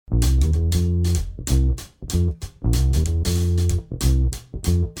Hi,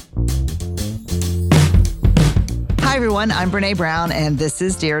 everyone. I'm Brené Brown, and this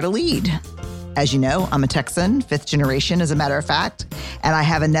is Dare to Lead. As you know, I'm a Texan, fifth generation, as a matter of fact, and I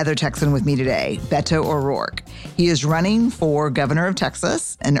have another Texan with me today, Beto O'Rourke. He is running for governor of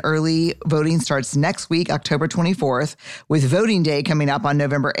Texas, and early voting starts next week, October 24th, with voting day coming up on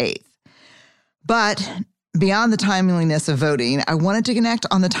November 8th. But beyond the timeliness of voting, I wanted to connect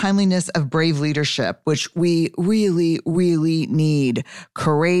on the timeliness of brave leadership, which we really, really need.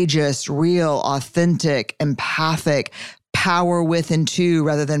 Courageous, real, authentic, empathic, power with and to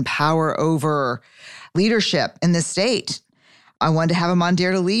rather than power over leadership in this state. I wanted to have him on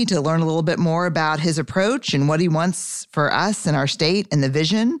Dare to Lead to learn a little bit more about his approach and what he wants for us and our state and the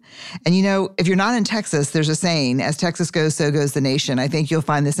vision. And you know, if you're not in Texas, there's a saying, as Texas goes, so goes the nation. I think you'll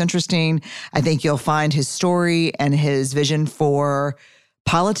find this interesting. I think you'll find his story and his vision for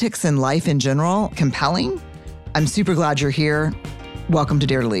politics and life in general compelling. I'm super glad you're here. Welcome to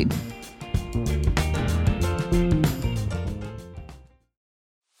Dare to Lead.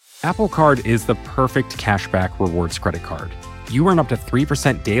 Apple Card is the perfect cashback rewards credit card. You earn up to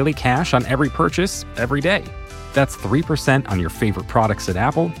 3% daily cash on every purchase every day. That's 3% on your favorite products at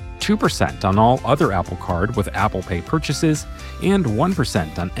Apple, 2% on all other Apple Card with Apple Pay purchases, and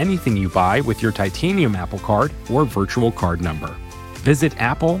 1% on anything you buy with your titanium Apple Card or virtual card number. Visit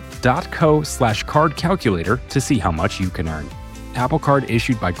apple.co/card calculator to see how much you can earn. Apple Card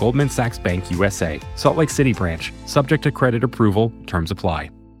issued by Goldman Sachs Bank USA, Salt Lake City branch, subject to credit approval, terms apply.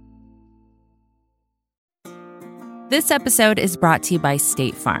 This episode is brought to you by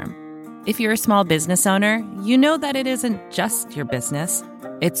State Farm. If you're a small business owner, you know that it isn't just your business,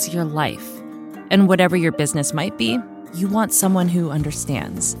 it's your life. And whatever your business might be, you want someone who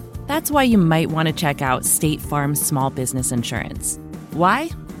understands. That's why you might want to check out State Farm Small Business Insurance. Why?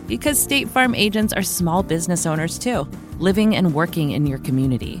 Because State Farm agents are small business owners too, living and working in your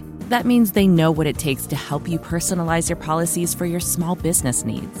community. That means they know what it takes to help you personalize your policies for your small business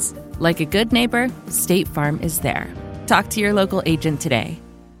needs. Like a good neighbor, State Farm is there. Talk to your local agent today.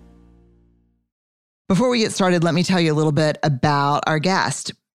 Before we get started, let me tell you a little bit about our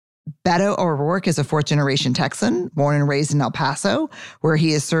guest. Beto O'Rourke is a fourth-generation Texan, born and raised in El Paso, where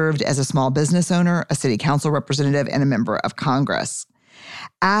he has served as a small business owner, a city council representative, and a member of Congress.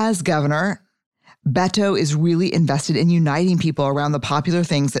 As governor, Beto is really invested in uniting people around the popular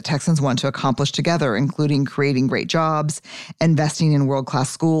things that Texans want to accomplish together, including creating great jobs, investing in world-class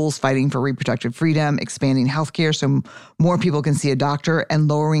schools, fighting for reproductive freedom, expanding healthcare so more people can see a doctor, and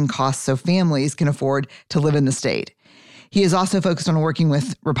lowering costs so families can afford to live in the state. He is also focused on working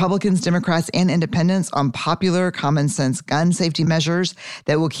with Republicans, Democrats, and independents on popular common sense gun safety measures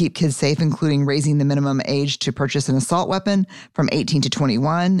that will keep kids safe, including raising the minimum age to purchase an assault weapon from 18 to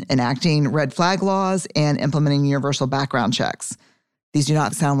 21, enacting red flag laws, and implementing universal background checks. These do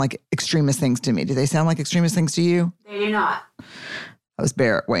not sound like extremist things to me. Do they sound like extremist things to you? They do not. That was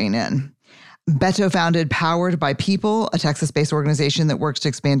Barrett weighing in. Beto founded Powered by People, a Texas-based organization that works to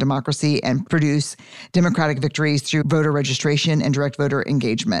expand democracy and produce democratic victories through voter registration and direct voter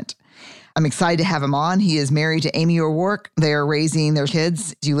engagement. I'm excited to have him on. He is married to Amy O'Rourke. They are raising their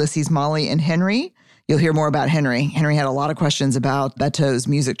kids, Ulysses, Molly, and Henry. You'll hear more about Henry. Henry had a lot of questions about Beto's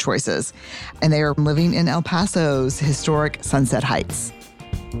music choices. And they are living in El Paso's historic Sunset Heights.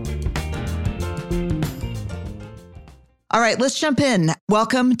 All right, let's jump in.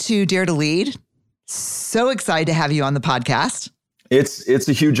 Welcome to Dare to Lead. So excited to have you on the podcast. It's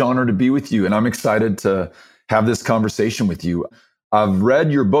a huge honor to be with you, and I'm excited to have this conversation with you. I've read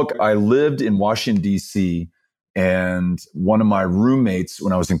your book. I lived in Washington, D.C., and one of my roommates,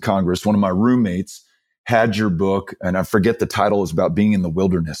 when I was in Congress, had your book, and I forget the title. It was about being in the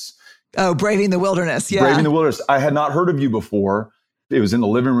wilderness. Oh, Braving the Wilderness, yeah. Braving the Wilderness. I had not heard of you before. It was in the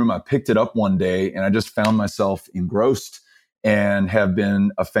living room. I picked it up one day, and I just found myself engrossed and have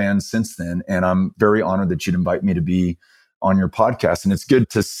been a fan since then. And I'm very honored that you'd invite me to be on your podcast. And it's good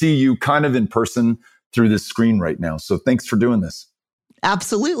to see you kind of in person through this screen right now. So thanks for doing this.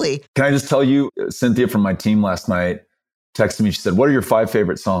 Absolutely. Can I just tell you, Cynthia from my team last night texted me. She said, "What are your 5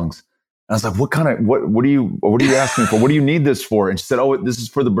 favorite songs?" And I was like, what are you asking for? What do you need this for? And she said, "Oh, this is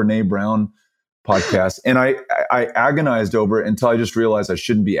for the Brené Brown podcast." And I agonized over it until I just realized I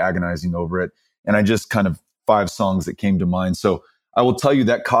shouldn't be agonizing over it. And I just kind of 5 songs that came to mind. So I will tell you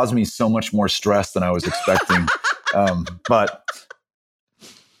that caused me so much more stress than I was expecting. But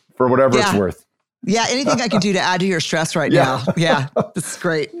for whatever it's worth. Yeah, anything I can do to add to your stress right now. Yeah, this is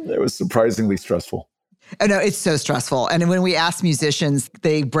great. It was surprisingly stressful. Oh, no, it's so stressful. And when we ask musicians,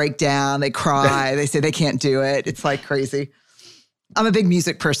 they break down, they cry, they say they can't do it. It's like crazy. I'm a big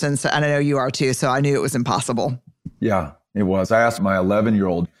music person, so, and I know you are too, so I knew it was impossible. Yeah, it was. I asked my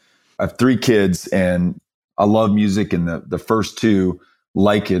 11-year-old, I have 3 kids and I love music and the first 2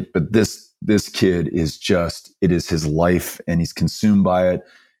 like it, but this kid is just, it is his life and he's consumed by it.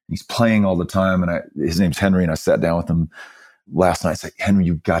 He's playing all the time. And his name's Henry. And I sat down with him last night. I said, Henry,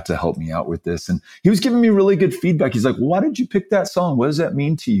 you've got to help me out with this. And he was giving me really good feedback. He's like, why did you pick that song? What does that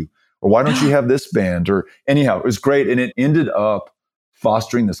mean to you? Or why don't you have this band? Or anyhow, it was great. And it ended up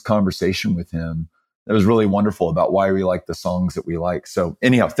fostering this conversation with him that was really wonderful about why we like the songs that we like. So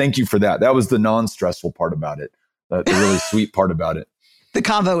anyhow, thank you for that. That was the non-stressful part about it, the really sweet part about it. The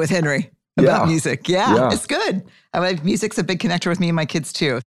convo with Henry about music. Yeah, it's good. Music's a big connector with me and my kids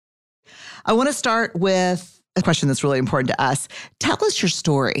too. I want to start with a question that's really important to us. Tell us your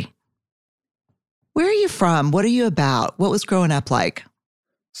story. Where are you from? What are you about? What was growing up like?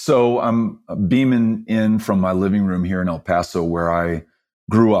 So I'm beaming in from my living room here in El Paso where I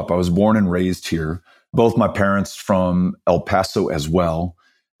grew up. I was born and raised here. Both my parents from El Paso as well.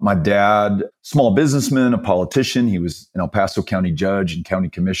 My dad, small businessman, a politician. He was an El Paso County judge and county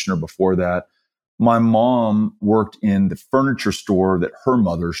commissioner before that. My mom worked in the furniture store that her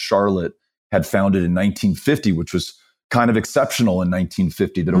mother, Charlotte, had founded in 1950, which was kind of exceptional in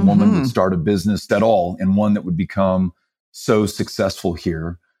 1950 that a woman would start a business at all and one that would become so successful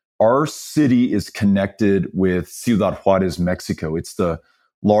here. Our city is connected with Ciudad Juarez, Mexico. It's the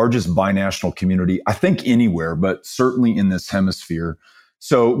largest binational community, I think anywhere, but certainly in this hemisphere.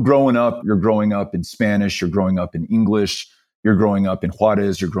 So growing up, you're growing up in Spanish, you're growing up in English, you're growing up in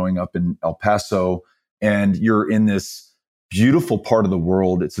Juarez, you're growing up in El Paso, and you're in this beautiful part of the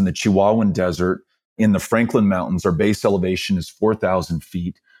world. It's in the Chihuahuan Desert, in the Franklin Mountains. Our base elevation is 4,000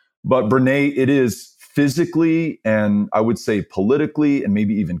 feet. But Brené, it is physically and I would say politically and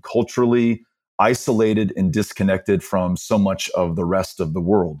maybe even culturally isolated and disconnected from so much of the rest of the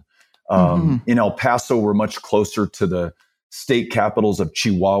world. In El Paso, we're much closer to the state capitals of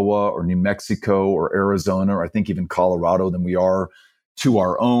Chihuahua or New Mexico or Arizona, or I think even Colorado than we are to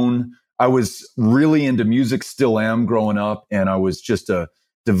our own. I was really into music, still am growing up, and I was just a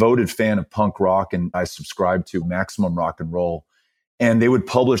devoted fan of punk rock, and I subscribed to Maximum Rock and Roll. And they would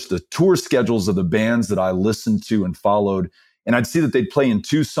publish the tour schedules of the bands that I listened to and followed. And I'd see that they'd play in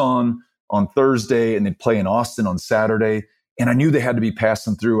Tucson on Thursday and they'd play in Austin on Saturday. And I knew they had to be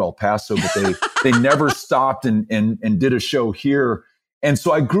passing through El Paso, but they never stopped and did a show here. And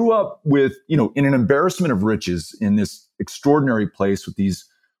so I grew up with, in an embarrassment of riches in this extraordinary place with these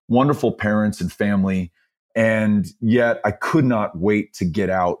wonderful parents and family. And yet I could not wait to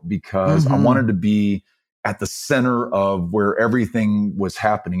get out because I wanted to be at the center of where everything was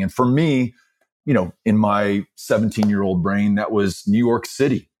happening. And for me, in my 17-year-old brain, that was New York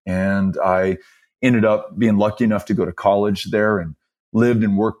City. And I ended up being lucky enough to go to college there and lived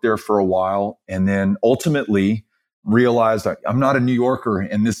and worked there for a while. And then ultimately realized I'm not a New Yorker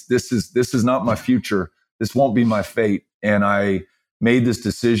and this is not my future. This won't be my fate. And I made this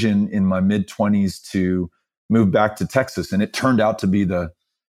decision in my mid-20s to move back to Texas. And it turned out to be the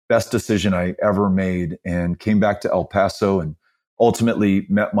best decision I ever made, and came back to El Paso and ultimately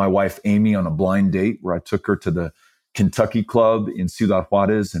met my wife, Amy, on a blind date where I took her to the Kentucky Club in Ciudad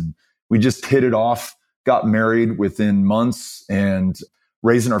Juarez. And we just hit it off, got married within months, and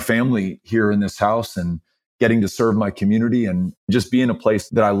raising our family here in this house and getting to serve my community and just be in a place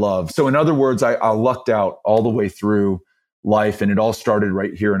that I love. So in other words, I lucked out all the way through life, and it all started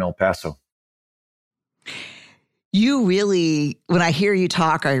right here in El Paso. You really, when I hear you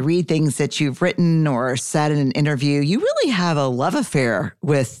talk, I read things that you've written or said in an interview, you really have a love affair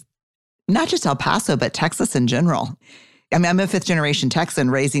with not just El Paso, but Texas in general. I mean, I'm a 5th-generation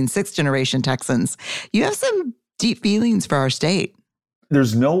Texan raising 6th-generation Texans. You have some deep feelings for our state.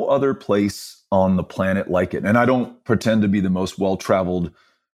 There's no other place on the planet like it. And I don't pretend to be the most well-traveled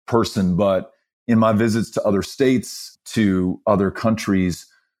person, but in my visits to other states, to other countries,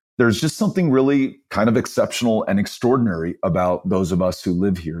 there's just something really kind of exceptional and extraordinary about those of us who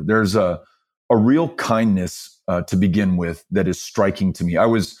live here. There's a real kindness to begin with that is striking to me. I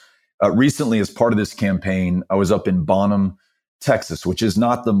was recently, as part of this campaign, I was up in Bonham, Texas, which is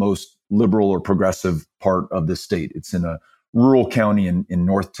not the most liberal or progressive part of the state. It's in a rural county in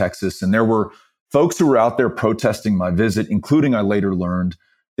North Texas. And there were folks who were out there protesting my visit, including, I later learned,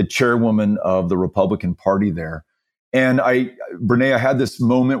 the chairwoman of the Republican Party there. And Brené, I had this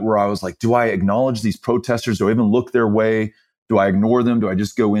moment where I was like, do I acknowledge these protesters? Do I even look their way? Do I ignore them? Do I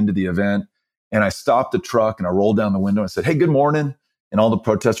just go into the event? And I stopped the truck and I rolled down the window and said, hey, good morning. And all the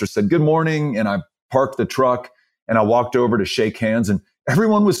protesters said, good morning. And I parked the truck and I walked over to shake hands, and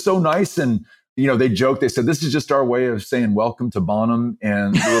everyone was so nice. And They joked, they said, this is just our way of saying welcome to Bonham.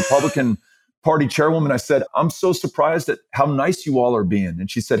 And the Republican Party chairwoman, I said, I'm so surprised at how nice you all are being. And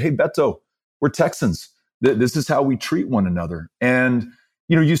she said, hey, Beto, we're Texans. This is how we treat one another. And,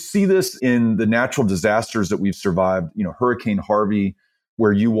 you see this in the natural disasters that we've survived, Hurricane Harvey,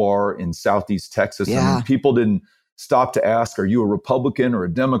 where you are in Southeast Texas. Yeah. I mean, people didn't stop to ask, are you a Republican or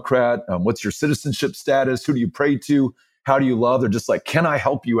a Democrat? What's your citizenship status? Who do you pray to? How do you love? They're just like, can I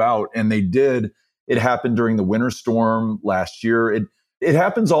help you out? And they did. It happened during the winter storm last year. It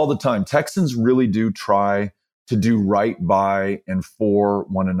happens all the time. Texans really do try to do right by and for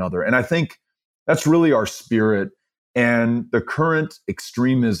one another. And I think that's really our spirit. And the current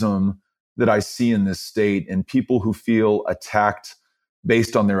extremism that I see in this state and people who feel attacked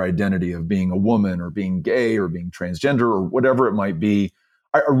based on their identity of being a woman or being gay or being transgender or whatever it might be,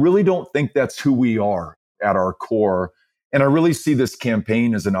 I really don't think that's who we are at our core. And I really see this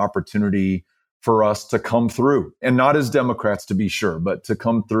campaign as an opportunity for us to come through, and not as Democrats to be sure, but to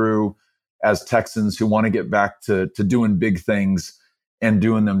come through as Texans who want to get back to doing big things and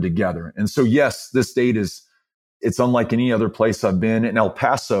doing them together. And so, yes, this state it's unlike any other place I've been. In El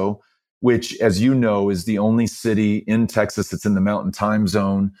Paso, which, as you know, is the only city in Texas that's in the Mountain Time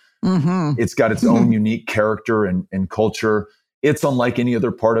Zone. Mm-hmm. It's got its own unique character and culture. It's unlike any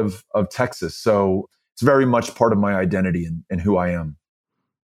other part of Texas. So it's very much part of my identity and who I am.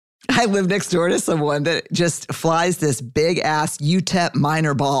 I live next door to someone that just flies this big ass UTEP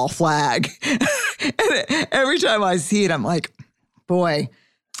minor ball flag. And every time I see it, I'm like, boy,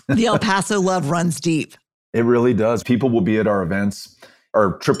 the El Paso love runs deep. It really does. People will be at our events.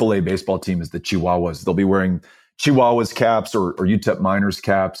 Our AAA baseball team is the Chihuahuas. They'll be wearing Chihuahuas caps or UTEP Miners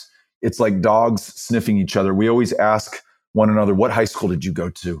caps. It's like dogs sniffing each other. We always ask one another, what high school did you go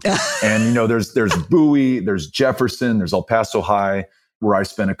to? And, there's Bowie, there's Jefferson, there's El Paso High, where I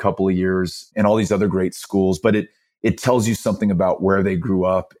spent a couple of years, and all these other great schools. But it tells you something about where they grew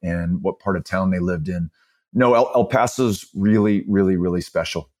up and what part of town they lived in. No, El Paso's really, really, really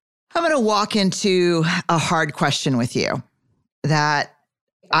special. I'm going to walk into a hard question with you that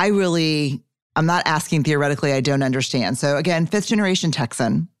I'm not asking theoretically, I don't understand. So again, 5th generation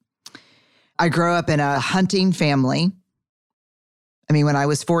Texan. I grew up in a hunting family. I mean, when I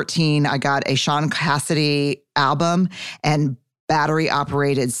was 14, I got a Sean Cassidy album and battery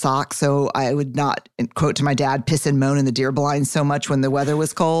operated socks. So I would not, quote to my dad, piss and moan in the deer blind so much when the weather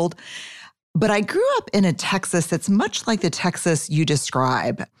was cold. But I grew up in a Texas that's much like the Texas you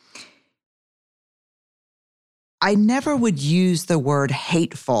describe. I never would use the word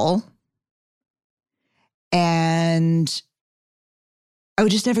hateful, and I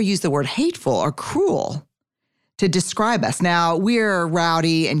would just never use the word hateful or cruel to describe us. Now, we're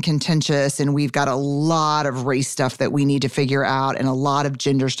rowdy and contentious, and we've got a lot of race stuff that we need to figure out and a lot of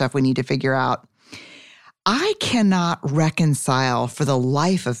gender stuff we need to figure out. I cannot reconcile for the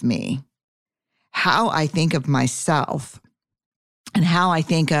life of me how I think of myself and how I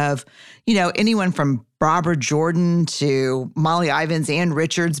think of, anyone from Barbara Jordan to Molly Ivins, Ann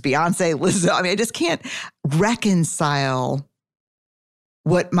Richards, Beyonce, Lizzo. I mean, I just can't reconcile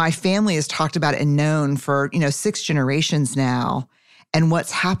what my family has talked about and known for, 6 generations now and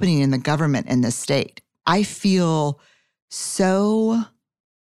what's happening in the government in this state. I feel so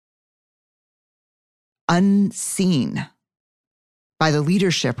unseen by the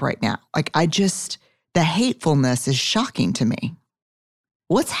leadership right now. Like the hatefulness is shocking to me.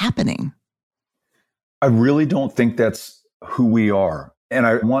 What's happening? I really don't think that's who we are. And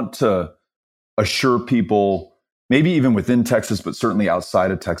I want to assure people, maybe even within Texas, but certainly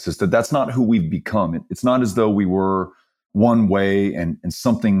outside of Texas, that that's not who we've become. It's not as though we were one way and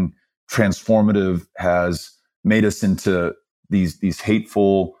something transformative has made us into these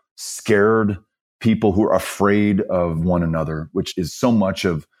hateful, scared people who are afraid of one another, which is so much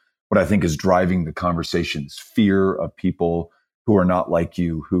of what I think is driving the conversations. Fear of people who are not like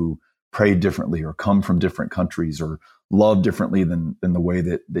you, who pray differently or come from different countries or love differently than the way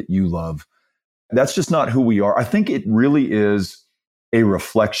that you love. That's just not who we are. I think it really is a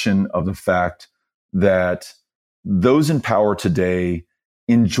reflection of the fact that those in power today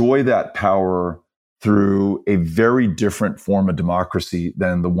enjoy that power through a very different form of democracy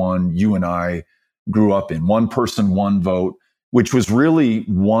than the one you and I grew up in. One person, one vote, which was really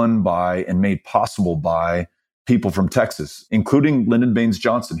won by and made possible by people from Texas, including Lyndon Baines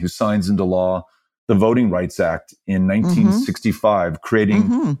Johnson, who signs into law the Voting Rights Act in 1965,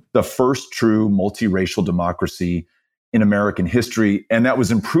 creating the first true multiracial democracy in American history. And that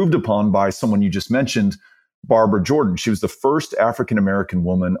was improved upon by someone you just mentioned, Barbara Jordan. She was the first African-American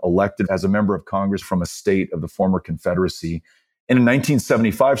woman elected as a member of Congress from a state of the former Confederacy. And in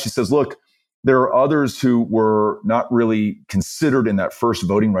 1975, she says, look, there are others who were not really considered in that first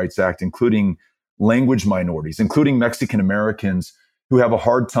Voting Rights Act, including language minorities, including Mexican Americans who have a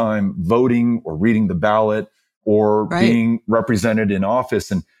hard time voting or reading the ballot or being represented in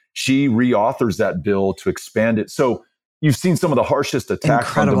office. And she reauthors that bill to expand it. So you've seen some of the harshest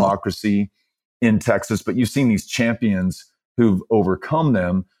attacks on democracy in Texas, but you've seen these champions who've overcome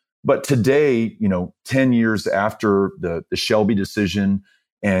them. But today, 10 years after the Shelby decision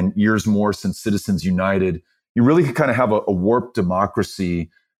and years more since Citizens United, you really kind of have a warped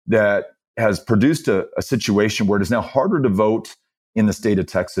democracy that has produced a situation where it is now harder to vote in the state of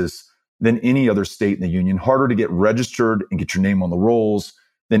Texas than any other state in the union, harder to get registered and get your name on the rolls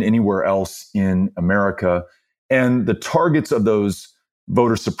than anywhere else in America. And the targets of those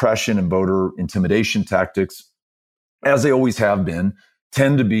voter suppression and voter intimidation tactics, as they always have been,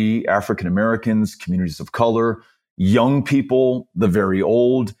 tend to be African Americans, communities of color, young people, the very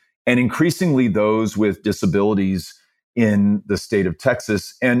old, and increasingly those with disabilities in the state of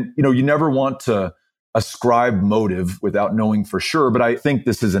Texas. And, you never want to ascribe motive without knowing for sure, but I think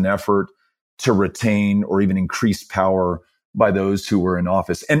this is an effort to retain or even increase power by those who were in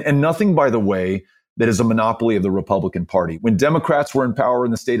office. And nothing, by the way, that is a monopoly of the Republican Party. When Democrats were in power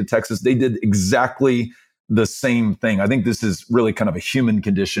in the state of Texas, they did exactly the same thing. I think this is really kind of a human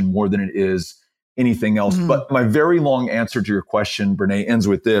condition more than it is anything else. Mm-hmm. But my very long answer to your question, Brené, ends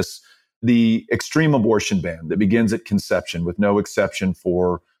with this. The extreme abortion ban that begins at conception with no exception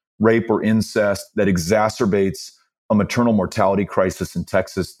for rape or incest, that exacerbates a maternal mortality crisis in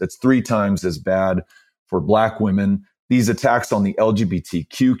Texas that's 3 times as bad for Black women. These attacks on the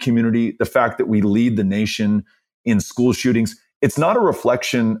LGBTQ community, the fact that we lead the nation in school shootings, it's not a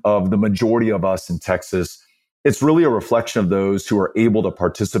reflection of the majority of us in Texas. It's really a reflection of those who are able to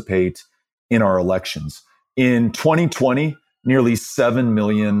participate in our elections. In 2020, nearly 7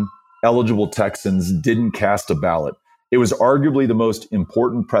 million eligible Texans didn't cast a ballot. It was arguably the most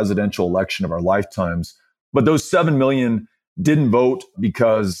important presidential election of our lifetimes. But those 7 million didn't vote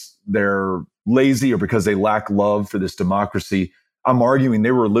because they're lazy or because they lack love for this democracy. I'm arguing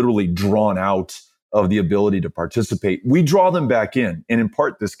they were literally drawn out of the ability to participate. We draw them back in. And in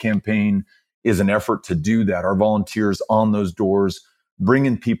part, this campaign is an effort to do that. Our volunteers on those doors,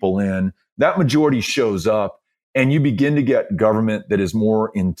 bringing people in. That majority shows up, and you begin to get government that is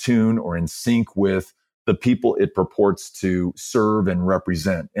more in tune or in sync with the people it purports to serve and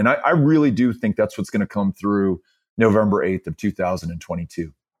represent. And I really do think that's what's going to come through November 8th of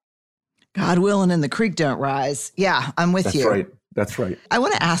 2022. God willing and the creek don't rise. Yeah, I'm with you. That's right. That's right. I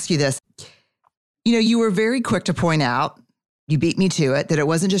want to ask you this. You were very quick to point out, you beat me to it, that it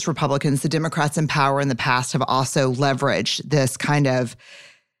wasn't just Republicans. The Democrats in power in the past have also leveraged this kind of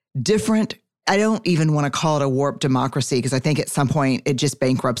different, I don't even want to call it a warped democracy, because I think at some point it just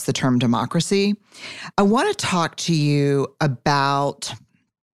bankrupts the term democracy. I want to talk to you about,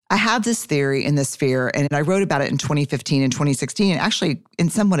 I have this theory in this sphere, and I wrote about it in 2015 and 2016, actually in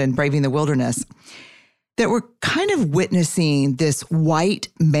somewhat in Braving the Wilderness, that we're kind of witnessing this white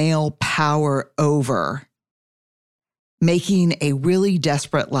male power over making a really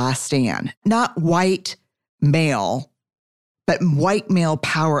desperate last stand. Not white male, but white male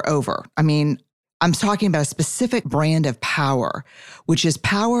power over. I mean, I'm talking about a specific brand of power, which is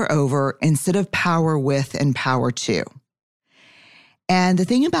power over instead of power with and power to. And the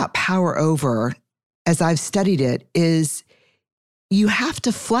thing about power over, as I've studied it, is you have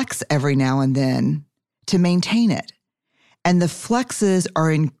to flex every now and then to maintain it. And the flexes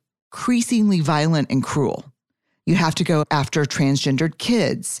are increasingly violent and cruel. You have to go after transgendered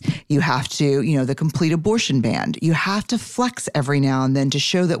kids. You have to, the complete abortion ban. You have to flex every now and then to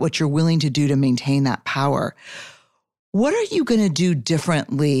show that what you're willing to do to maintain that power. What are you going to do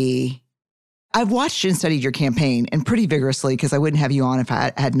differently? I've watched and studied your campaign, and pretty vigorously, because I wouldn't have you on if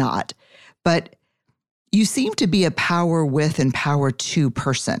I had not. But you seem to be a power with and power to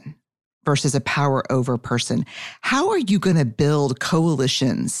person versus a power over person. How are you going to build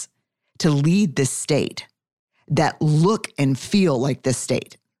coalitions to lead this state that look and feel like this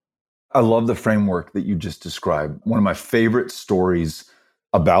state? I love the framework that you just described. One of my favorite stories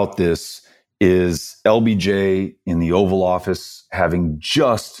about this is LBJ in the Oval Office, having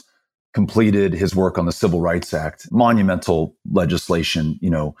just completed his work on the Civil Rights Act, monumental legislation,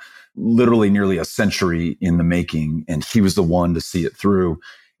 literally nearly a century in the making. And he was the one to see it through.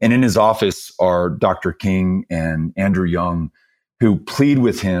 And in his office are Dr. King and Andrew Young, who plead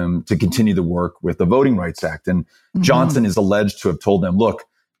with him to continue the work with the Voting Rights Act. And Johnson is alleged to have told them, look,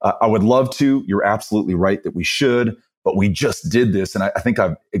 I would love to. You're absolutely right that we should, but we just did this. And I think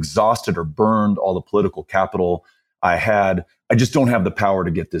I've exhausted or burned all the political capital I just don't have the power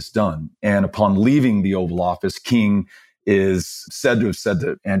to get this done. And upon leaving the Oval Office, King is said to have said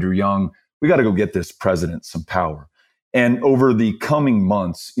to Andrew Young, we got to go get this president some power. And over the coming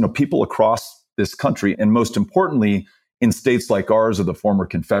months, people across this country, and most importantly, in states like ours or the former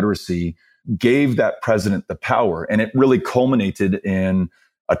Confederacy, gave that president the power. And it really culminated in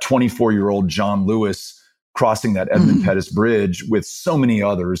a 24-year-old John Lewis crossing that Edmund Pettus Bridge with so many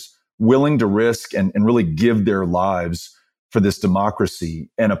others willing to risk and really give their lives for this democracy.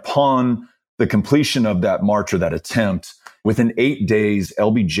 And upon the completion of that march or that attempt, within 8 days,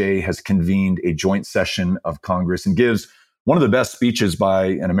 LBJ has convened a joint session of Congress and gives one of the best speeches by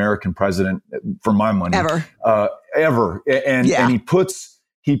an American president, for my money, ever. And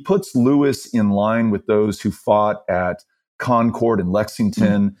he puts Lewis in line with those who fought at Concord and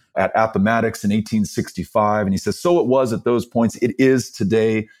Lexington, at Appomattox in 1865. And he says, so it was at those points. It is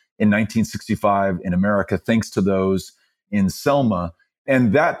today in 1965 in America, thanks to those in Selma.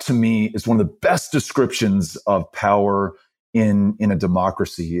 And that, to me, is one of the best descriptions of power in a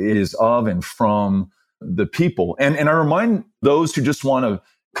democracy. It is of and from the people. And I remind those who just want to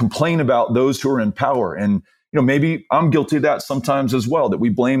complain about those who are in power. And, maybe I'm guilty of that sometimes as well, that we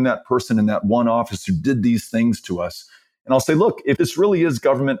blame that person in that one office who did these things to us. And I'll say, look, if this really is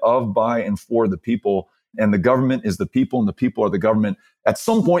government of, by, and for the people, and the government is the people and the people are the government, at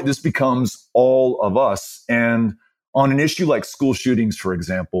some point this becomes all of us. And on an issue like school shootings, for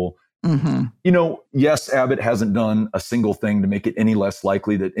example, yes, Abbott hasn't done a single thing to make it any less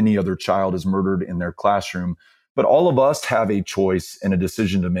likely that any other child is murdered in their classroom. But all of us have a choice and a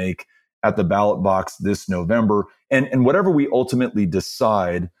decision to make at the ballot box this November. And whatever we ultimately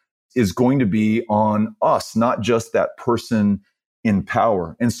decide is going to be on us, not just that person in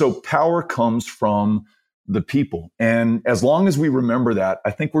power. And so power comes from the people. And as long as we remember that,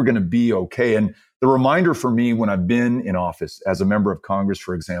 I think we're going to be okay. And the reminder for me when I've been in office as a member of Congress,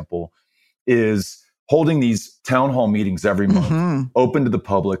 for example, is holding these town hall meetings every month, open to the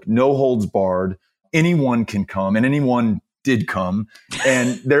public, no holds barred. Anyone can come, and anyone did come.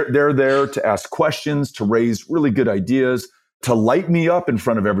 And they're there to ask questions, to raise really good ideas, to light me up in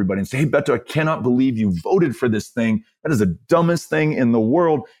front of everybody and say, hey, Beto, I cannot believe you voted for this thing. That is the dumbest thing in the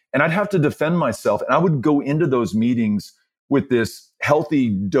world. And I'd have to defend myself. And I would go into those meetings with this healthy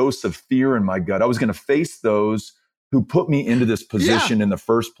dose of fear in my gut. I was going to face those who put me into this position in the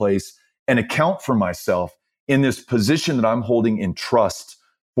first place and account for myself in this position that I'm holding in trust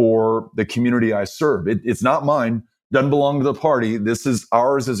for the community I serve. It's not mine, doesn't belong to the party. This is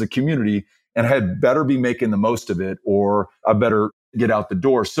ours as a community. And I had better be making the most of it, or I better get out the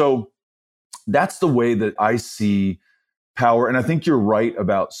door. So that's the way that I see power. And I think you're right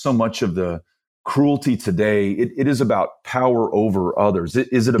about so much of the cruelty today. It is about power over others.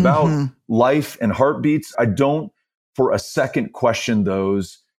 Is it about life and heartbeats? I don't for a second question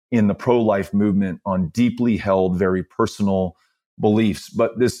those in the pro-life movement on deeply held, very personal beliefs.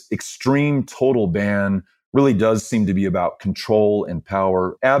 But this extreme total ban really does seem to be about control and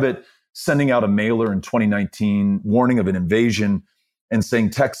power. Abbott sending out a mailer in 2019, warning of an invasion and saying,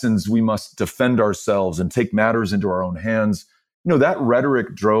 Texans, we must defend ourselves and take matters into our own hands. That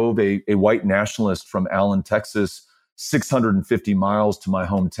rhetoric drove a white nationalist from Allen, Texas, 650 miles to my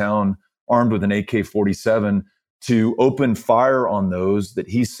hometown, armed with an AK-47, to open fire on those that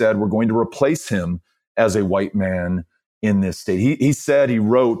he said were going to replace him as a white man in this state. He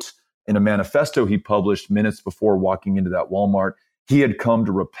wrote in a manifesto he published minutes before walking into that Walmart, he had come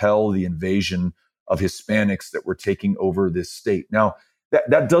to repel the invasion of Hispanics that were taking over this state. Now,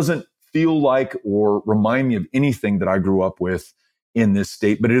 that doesn't feel like or remind me of anything that I grew up with in this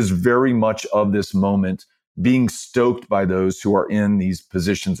state, but it is very much of this moment being stoked by those who are in these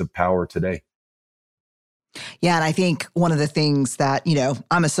positions of power today. Yeah, and I think one of the things that,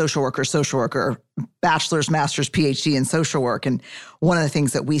 I'm a social worker, bachelor's, master's, PhD in social work. And one of the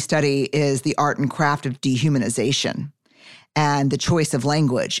things that we study is the art and craft of dehumanization and the choice of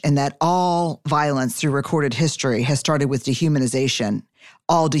language, and that all violence through recorded history has started with dehumanization.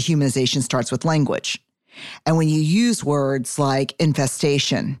 All dehumanization starts with language. And when you use words like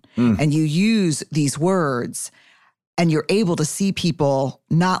infestation and you use these words and you're able to see people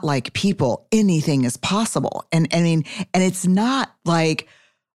not like people, anything is possible. And it's not like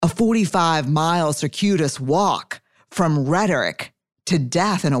a 45-mile circuitous walk from rhetoric to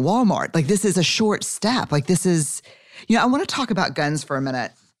death in a Walmart. Like, this is a short step. Like, this is, I want to talk about guns for a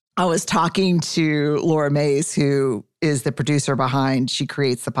minute. I was talking to Laura Mays, who is the producer behind, she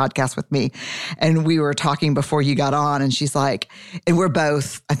creates the podcast with me. And we were talking before you got on, and she's like, and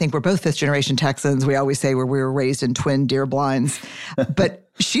I think we're both fifth generation Texans. We always say we were raised in twin deer blinds. But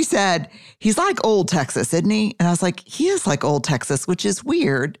she said, he's like old Texas, isn't he? And I was like, he is like old Texas, which is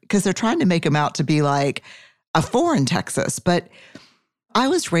weird because they're trying to make him out to be like a foreign Texas. But I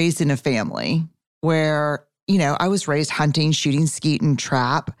was raised in a family where, I was raised hunting, shooting, skeet, and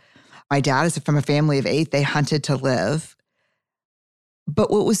trap. My dad is from a family of 8. They hunted to live. But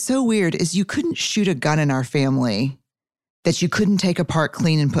what was so weird is you couldn't shoot a gun in our family that you couldn't take apart,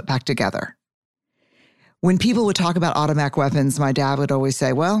 clean, and put back together. When people would talk about automatic weapons, my dad would always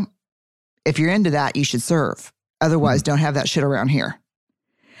say, well, if you're into that, you should serve. Otherwise, don't have that shit around here.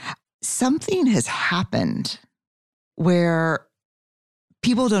 Something has happened where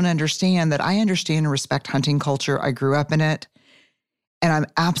people don't understand that I understand and respect hunting culture. I grew up in it. And I'm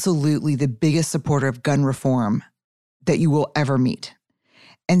absolutely the biggest supporter of gun reform that you will ever meet.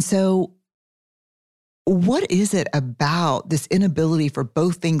 And so what is it about this inability for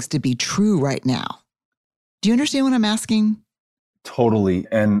both things to be true right now? Do you understand what I'm asking? Totally.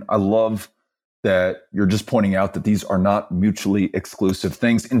 And I love that you're just pointing out that these are not mutually exclusive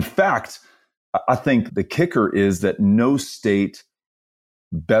things. In fact, I think the kicker is that no state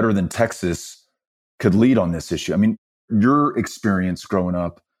better than Texas could lead on this issue. I mean, your experience growing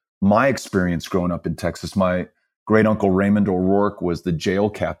up, my experience growing up in Texas, my great uncle Raymond O'Rourke was the jail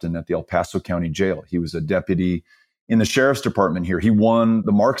captain at the El Paso County Jail. He was a deputy in the sheriff's department here. He won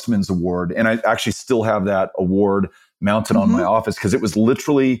the Marksman's Award. And I actually still have that award mounted on my office because it was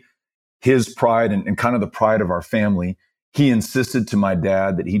literally his pride and kind of the pride of our family. He insisted to my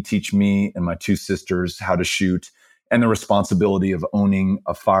dad that he teach me and my 2 sisters how to shoot and the responsibility of owning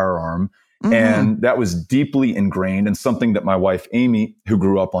a firearm. And that was deeply ingrained and something that my wife, Amy, who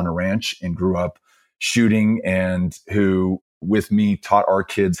grew up on a ranch and grew up shooting and who with me taught our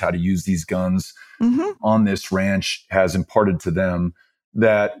kids how to use these guns on this ranch, has imparted to them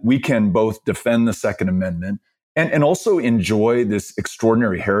that we can both defend the Second Amendment and also enjoy this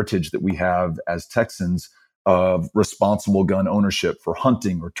extraordinary heritage that we have as Texans of responsible gun ownership for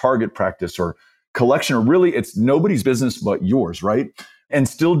hunting or target practice or collection, or really it's nobody's business but yours, right? And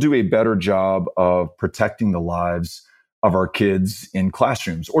still do a better job of protecting the lives of our kids in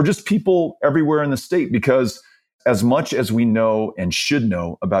classrooms or just people everywhere in the state. Because as much as we know and should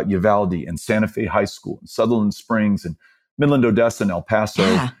know about Uvalde and Santa Fe High School and Sutherland Springs and Midland, Odessa and El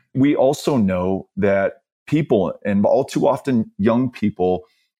Paso, we also know that people, and all too often young people,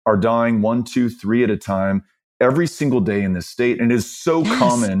 are dying 1, 2, 3 at a time every single day in this state. And it is so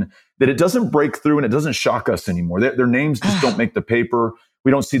common that it doesn't break through and it doesn't shock us anymore. Their names just don't make the paper.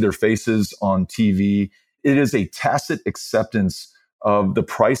 We don't see their faces on TV. It is a tacit acceptance of the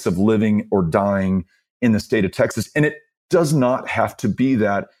price of living or dying in the state of Texas. And it does not have to be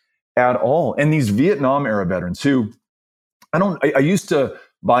that at all. And these Vietnam era veterans who, I used to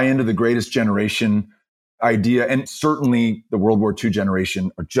buy into the greatest generation idea, and certainly the World War II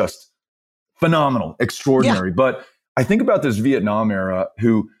generation are just phenomenal, extraordinary. But I think about this Vietnam era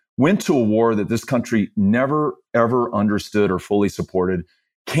who went to a war that this country never, ever understood or fully supported,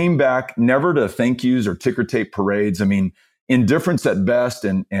 came back never to thank yous or ticker tape parades. I mean, indifference at best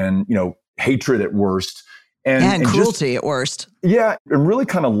and hatred at worst. And cruelty at worst. Yeah, and really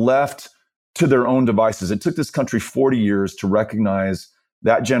kind of left to their own devices. It took this country 40 years to recognize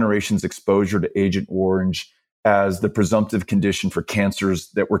that generation's exposure to Agent Orange as the presumptive condition for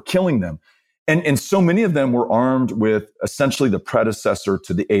cancers that were killing them. And so many of them were armed with essentially the predecessor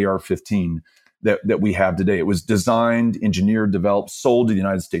to the AR-15 that we have today. It was designed, engineered, developed, sold to the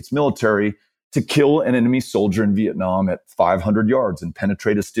United States military to kill an enemy soldier in Vietnam at 500 yards and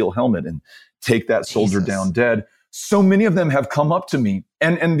penetrate a steel helmet and take that soldier down dead. So many of them have come up to me,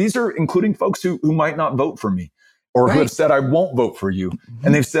 and these are including folks who might not vote for me or who have said, I won't vote for you.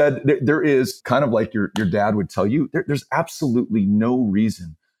 And they've said, there is kind of like your dad would tell you, there's absolutely no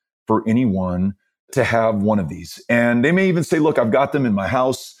reason for anyone to have one of these. And they may even say, look, I've got them in my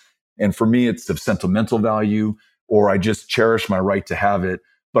house. And for me, it's of sentimental value, or I just cherish my right to have it.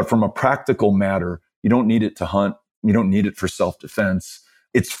 But from a practical matter, you don't need it to hunt. You don't need it for self-defense.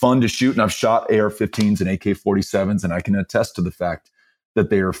 It's fun to shoot. And I've shot AR-15s and AK-47s, and I can attest to the fact that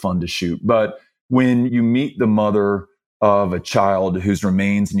they are fun to shoot. But when you meet the mother of a child whose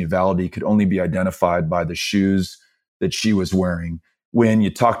remains in Uvalde could only be identified by the shoes that she was wearing, when you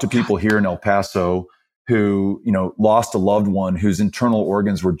talk to people here in El Paso who, lost a loved one whose internal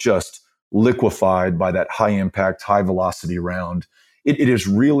organs were just liquefied by that high impact, high velocity round, it is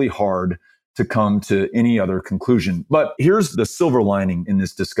really hard to come to any other conclusion. But here's the silver lining in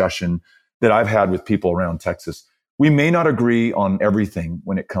this discussion that I've had with people around Texas. We may not agree on everything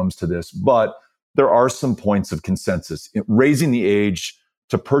when it comes to this, but there are some points of consensus. Raising the age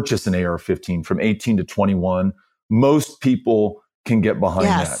to purchase an AR-15 from 18 to 21, most people can get behind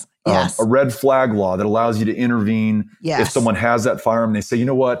Yes. that. Yes. A red flag law that allows you to intervene Yes. if someone has that firearm. They say, you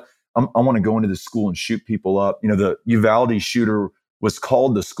know what, I want to go into this school and shoot people up. You know, the Uvalde shooter was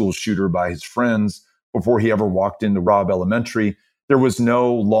called the school shooter by his friends before he ever walked into Robb Elementary. There was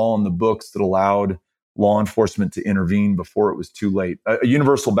no law in the books that allowed law enforcement to intervene before it was too late. A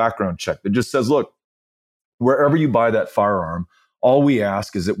universal background check that just says, look, wherever you buy that firearm, all we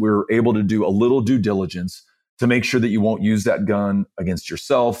ask is that we're able to do a little due diligence to make sure that you won't use that gun against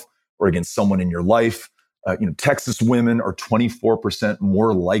yourself or against someone in your life. Texas women are 24%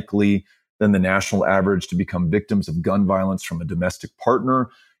 more likely than the national average to become victims of gun violence from a domestic partner.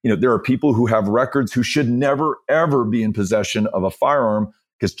 There are people who have records who should never, ever be in possession of a firearm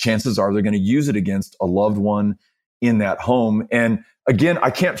because chances are they're going to use it against a loved one in that home. And again, I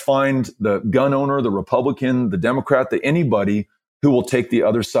can't find the gun owner, the Republican, the Democrat, anybody who will take the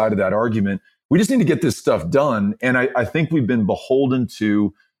other side of that argument. We just need to get this stuff done. And I think we've been beholden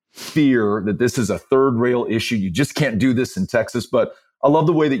to fear that this is a third rail issue. You just can't do this in Texas. But I love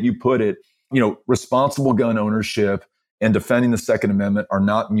the way that you put it. Responsible gun ownership and defending the Second Amendment are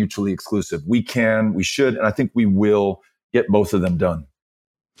not mutually exclusive. We can, we should, and I think we will get both of them done.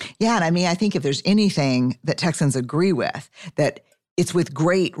 Yeah. And I think if there's anything that Texans agree with, that it's with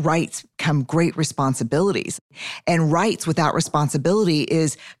great rights come great responsibilities. And rights without responsibility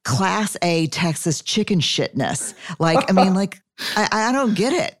is class A Texas chicken shitness. I don't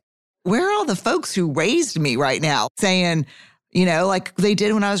get it. Where are all the folks who raised me right now saying, like they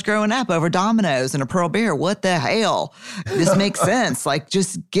did when I was growing up over Domino's and a Pearl Beer? What the hell? This makes sense.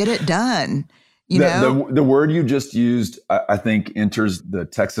 Just get it done. The word you just used, I think, enters the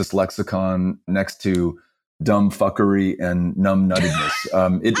Texas lexicon next to dumb fuckery and numb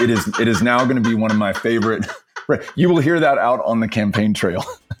nuttedness. It is now going to be one of my favorite. You will hear that out on the campaign trail.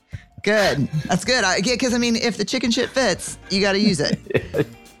 Good. That's good. Because if the chicken shit fits, you got to use it.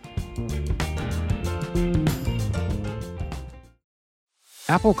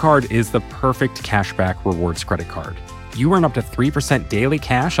 Apple Card is the perfect cashback rewards credit card. You earn up to 3% daily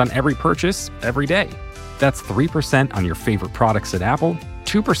cash on every purchase every day. That's 3% on your favorite products at Apple,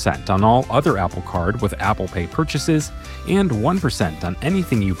 2% on all other Apple Card with Apple Pay purchases, and 1% on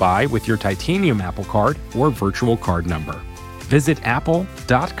anything you buy with your titanium Apple Card or virtual card number. Visit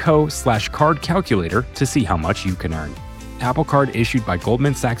apple.co/card calculator to see how much you can earn. Apple Card issued by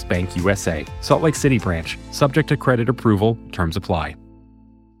Goldman Sachs Bank USA, Salt Lake City branch, subject to credit approval, terms apply.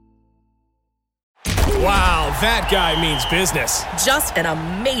 Wow, that guy means business. Just an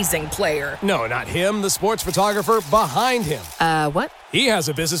amazing player. No, not him, the sports photographer behind him. What? He has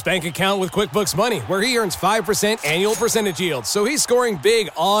a business bank account with QuickBooks Money where he earns 5% annual percentage yield, so he's scoring big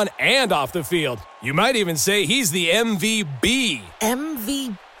on and off the field. You might even say he's the MVB.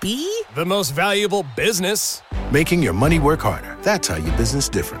 MVB? The most valuable business. Making your money work harder. That's how you business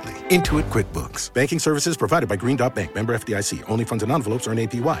differently. Intuit QuickBooks. Banking services provided by Green Dot Bank. Member FDIC. Only funds and envelopes earn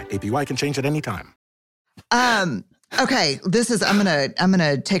APY. APY can change at any time. Okay, I'm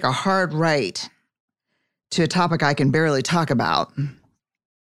gonna take a hard right to a topic I can barely talk about.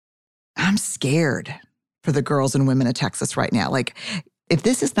 I'm scared for the girls and women of Texas right now. If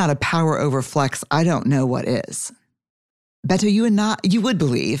this is not a power over flex, I don't know what is. Beto, you would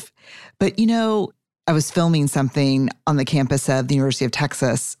believe, but I was filming something on the campus of the University of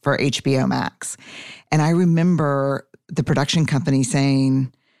Texas for HBO Max, and I remember the production company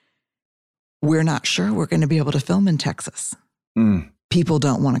saying, we're not sure we're going to be able to film in Texas. People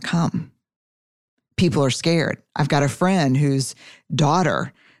don't want to come. People are scared. I've got a friend whose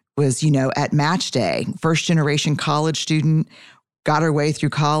daughter was, at match day, first generation college student, got her way through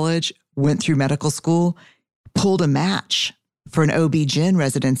college, went through medical school, pulled a match for an OB-GYN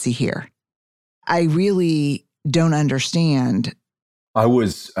residency here. I really don't understand. I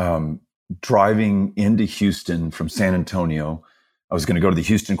was driving into Houston from San Antonio. I was going to go to the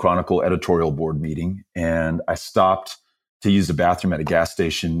Houston Chronicle editorial board meeting, and I stopped to use the bathroom at a gas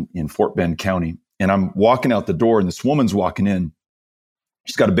station in Fort Bend County. And I'm walking out the door, and this woman's walking in.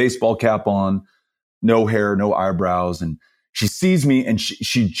 She's got a baseball cap on, no hair, no eyebrows. And she sees me, and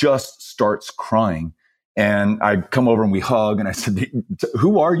she just starts crying. And I come over and we hug, and I said,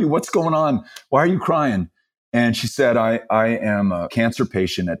 who are you? What's going on? Why are you crying? And she said, I am a cancer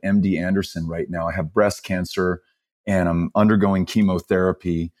patient at MD Anderson right now. I have breast cancer, and I'm undergoing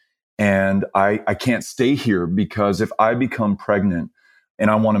chemotherapy, and I can't stay here because if I become pregnant and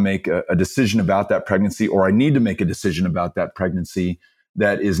I want to make a decision about that pregnancy, or I need to make a decision about that pregnancy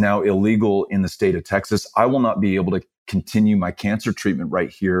that is now illegal in the state of Texas, I will not be able to continue my cancer treatment right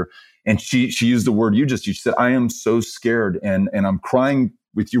here. And she used the word you just used. She said, I am so scared, and I'm crying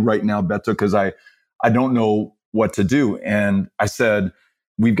with you right now, Beto, because I don't know what to do. And I said,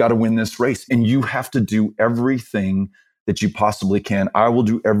 we've got to win this race, and you have to do everything that you possibly can. I will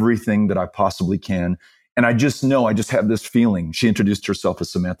do everything that I possibly can. And I just know, I just have this feeling. She introduced herself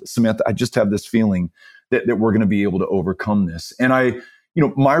as Samantha. Samantha, I just have this feeling that we're going to be able to overcome this. And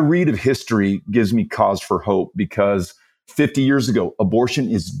my read of history gives me cause for hope, because 50 years ago, abortion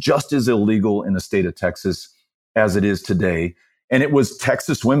is just as illegal in the state of Texas as it is today. And it was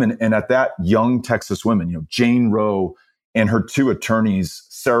Texas women, and at that, young Texas women, Jane Roe and her two attorneys,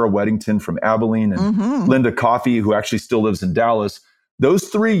 Sarah Weddington from Abilene and Linda Coffey, who actually still lives in Dallas. Those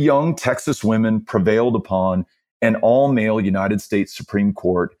three young Texas women prevailed upon an all-male United States Supreme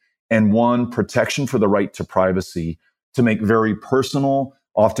Court and won protection for the right to privacy to make very personal,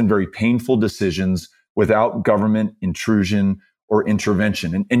 often very painful decisions without government intrusion or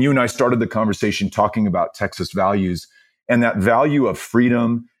intervention. And you and I started the conversation talking about Texas values, and that value of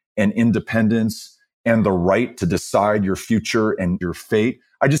freedom and independence and the right to decide your future and your fate.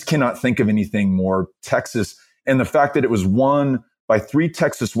 I just cannot think of anything more Texas. And the fact that it was won by three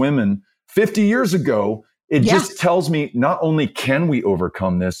Texas women 50 years ago, it just tells me not only can we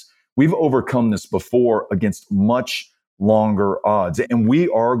overcome this, we've overcome this before against much longer odds. And we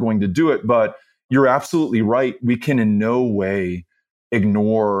are going to do it. But you're absolutely right. We can in no way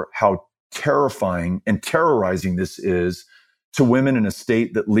ignore how terrifying and terrorizing this is to women in a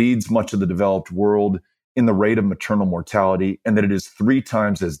state that leads much of the developed world in the rate of maternal mortality, and that it is 3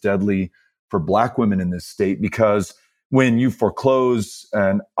 times as deadly for Black women in this state. Because when you foreclose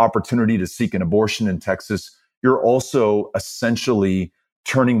an opportunity to seek an abortion in Texas, you're also essentially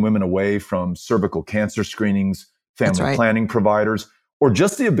turning women away from cervical cancer screenings, family planning providers, or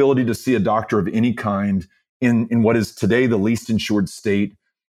just the ability to see a doctor of any kind in what is today the least insured state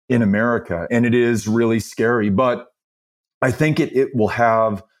in America. And it is really scary. But I think it will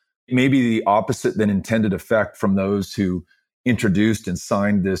have maybe the opposite than intended effect from those who introduced and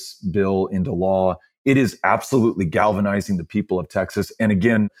signed this bill into law. It is absolutely galvanizing the people of Texas. And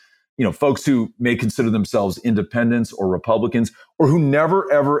again, folks who may consider themselves independents or Republicans, or who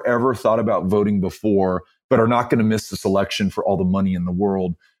never, ever, ever thought about voting before, but are not going to miss this election for all the money in the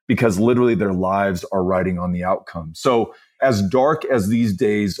world, because literally their lives are riding on the outcome. So as dark as these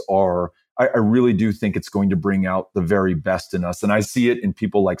days are, I really do think it's going to bring out the very best in us. And I see it in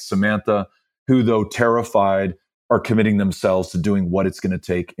people like Samantha, who, though terrified, are committing themselves to doing what it's going to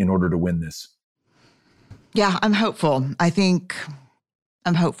take in order to win this. Yeah, I'm hopeful.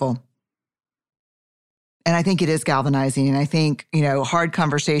 I'm hopeful. And I think it is galvanizing. And I think, hard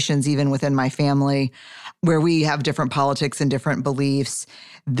conversations, even within my family, where we have different politics and different beliefs,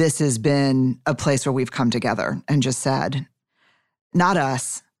 this has been a place where we've come together and just said, not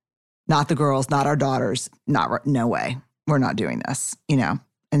us, not the girls, not our daughters, no way. We're not doing this,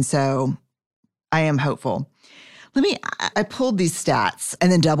 And so I am hopeful. I pulled these stats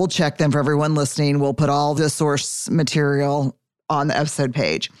and then double checked them for everyone listening. We'll put all the source material on the episode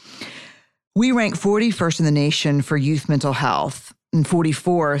page. We rank 41st in the nation for youth mental health and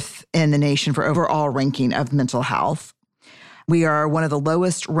 44th in the nation for overall ranking of mental health. We are one of the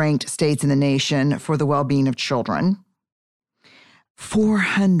lowest ranked states in the nation for the well-being of children.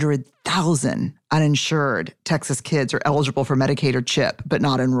 400,000 uninsured Texas kids are eligible for Medicaid or CHIP, but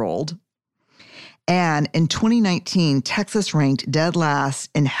not enrolled. And in 2019, Texas ranked dead last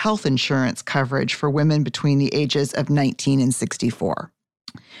in health insurance coverage for women between the ages of 19 and 64.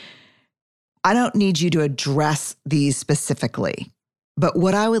 I don't need you to address these specifically, but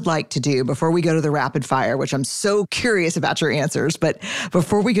what I would like to do before we go to the rapid fire, which I'm so curious about your answers, but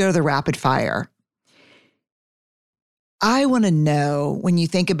before we go to the rapid fire, I want to know, when you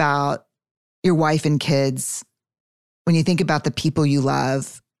think about your wife and kids, when you think about the people you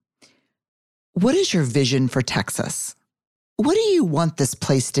love, what is your vision for Texas? What do you want this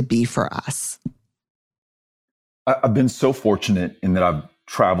place to be for us? I've been so fortunate in that I've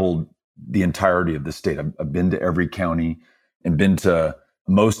traveled the entirety of the state. I've been to every county and been to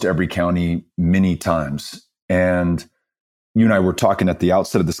most every county many times. And you and I were talking at the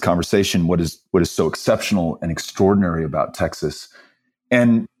outset of this conversation, what is so exceptional and extraordinary about Texas.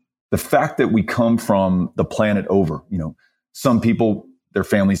 And the fact that we come from the planet over, some people, their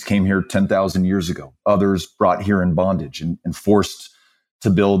families came here 10,000 years ago. Others brought here in bondage and forced to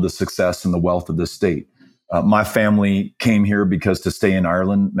build the success and the wealth of this state. My family came here because to stay in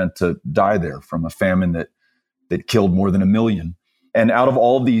Ireland meant to die there from a famine that killed more than 1 million. And out of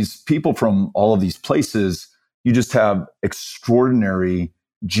all of these people from all of these places, you just have extraordinary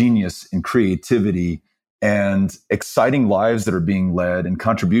genius and creativity and exciting lives that are being led and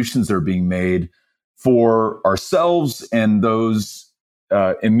contributions that are being made for ourselves and those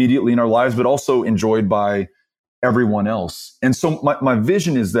immediately in our lives, but also enjoyed by everyone else. And so my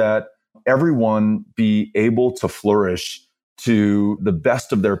vision is that everyone be able to flourish to the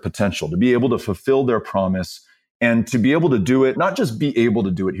best of their potential, to be able to fulfill their promise, and to be able to do it, not just be able to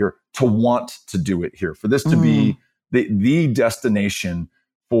do it here, to want to do it here, for this to be the destination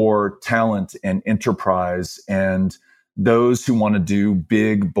for talent and enterprise and those who want to do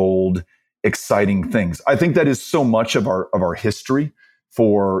big, bold, exciting things. I think that is so much of our history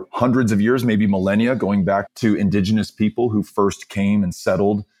for hundreds of years, maybe millennia, going back to indigenous people who first came and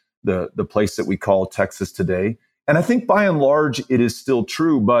settled the place that we call Texas today. And I think by and large, it is still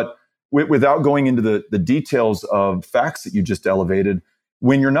true. But without going into the details of facts that you just elevated,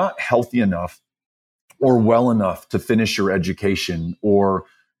 when you're not healthy enough or well enough to finish your education or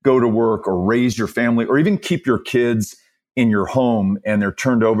go to work or raise your family or even keep your kids in your home and they're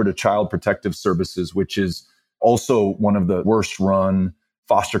turned over to Child Protective Services, which is also one of the worst run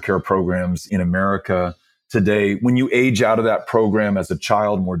foster care programs in America today. When you age out of that program as a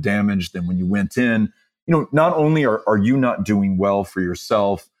child more damaged than when you went in, not only are you not doing well for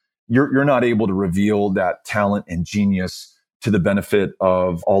yourself, you're not able to reveal that talent and genius to the benefit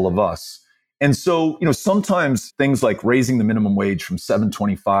of all of us. And so, sometimes things like raising the minimum wage from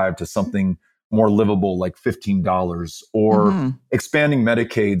 $7.25 to something more livable like $15, or expanding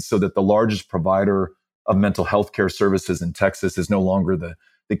Medicaid so that the largest provider of mental health care services in Texas is no longer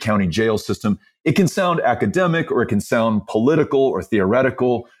the county jail system. It can sound academic or it can sound political or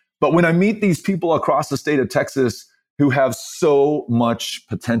theoretical. But when I meet these people across the state of Texas who have so much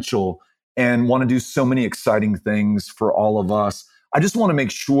potential and want to do so many exciting things for all of us, I just want to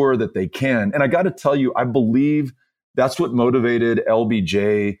make sure that they can. And I got to tell you, I believe that's what motivated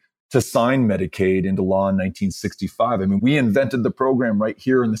LBJ to sign Medicaid into law in 1965. I mean, we invented the program right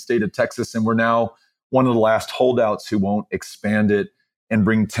here in the state of Texas, and we're now one of the last holdouts who won't expand it and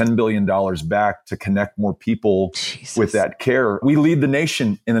bring $10 billion back to connect more people with that care. We lead the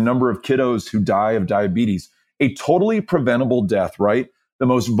nation in the number of kiddos who die of diabetes, a totally preventable death, right? The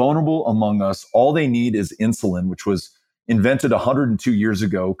most vulnerable among us, all they need is insulin, which was invented 102 years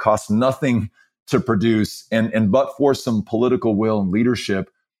ago, cost nothing to produce, and but for some political will and leadership,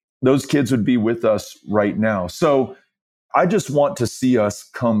 those kids would be with us right now. So I just want to see us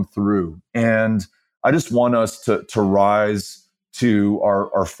come through, and I just want us to rise to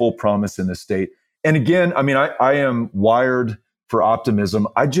our full promise in the state. And again, I mean, I am wired for optimism.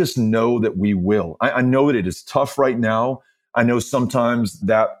 I just know that we will. I know that it is tough right now. I know sometimes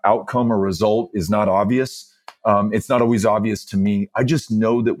that outcome or result is not obvious. It's not always obvious to me. I just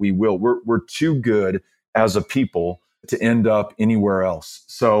know that we will. We're too good as a people to end up anywhere else.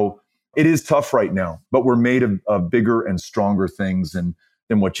 So it is tough right now, but we're made of bigger and stronger things than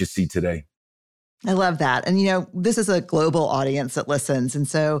what you see today. I love that. And, this is a global audience that listens. And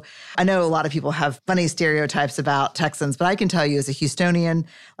so I know a lot of people have funny stereotypes about Texans, but I can tell you as a Houstonian,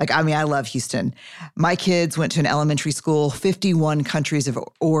 I love Houston. My kids went to an elementary school, 51 countries of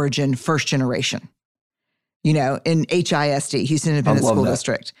origin, first generation, in HISD, Houston Independent School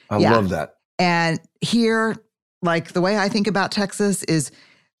District. I love that. And here, the way I think about Texas is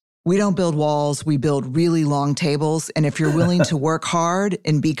we don't build walls, we build really long tables. And if you're willing to work hard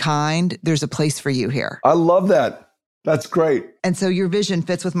and be kind, there's a place for you here. I love that. That's great. And so your vision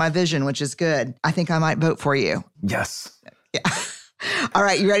fits with my vision, which is good. I think I might vote for you. Yes. Yeah. All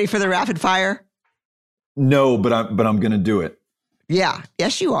right, you ready for the rapid fire? No, but I'm going to do it. Yeah.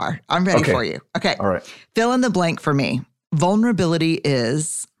 Yes, you are. I'm ready for you. Okay. All right. Fill in the blank for me. Vulnerability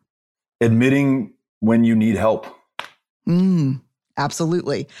is? Admitting when you need help.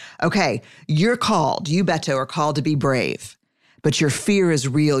 Absolutely. Okay. You, Beto, are called to be brave, but your fear is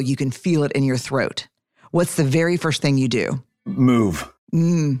real. You can feel it in your throat. What's the very first thing you do? Move.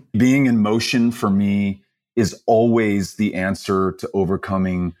 Being in motion for me is always the answer to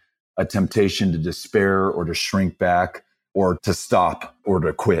overcoming a temptation to despair or to shrink back or to stop or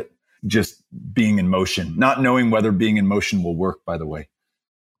to quit. Just being in motion, not knowing whether being in motion will work, by the way.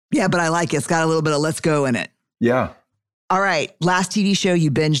 Yeah, but I like it. It's got a little bit of let's go in it. Yeah. All right. Last TV show you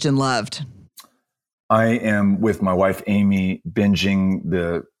binged and loved. I am with my wife, Amy, binging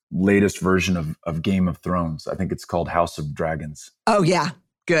the latest version of Game of Thrones. I think it's called House of Dragons. Oh, yeah.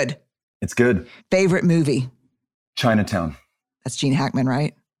 Good. It's good. Favorite movie? Chinatown. That's Gene Hackman,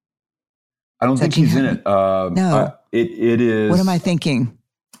 right? I don't think he's in it. No. It is. What am I thinking?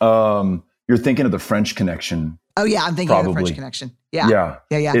 You're thinking of The French Connection. Oh, yeah. I'm thinking of The French Connection. Yeah.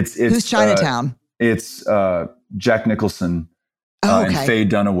 Yeah. It's Who's Chinatown? It's Jack Nicholson and Faye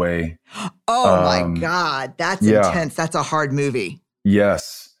Dunaway. Oh, my God. That's intense. That's a hard movie.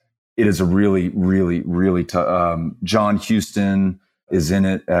 Yes. It is a really, really, really tough. John Huston is in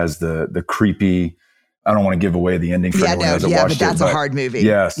it as the creepy I don't want to give away the ending for anyone who hasn't watched but that's a hard movie.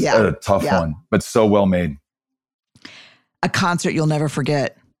 Yes, a tough one, but so well made. A concert you'll never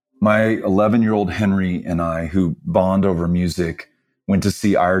forget. My 11-year-old Henry and I, who bond over music, went to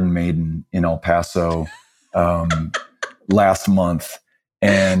see Iron Maiden in El Paso last month.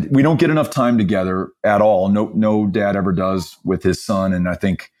 And we don't get enough time together at all. No dad ever does with his son. And I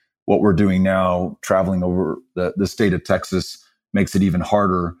think what we're doing now, traveling over the state of Texas, makes it even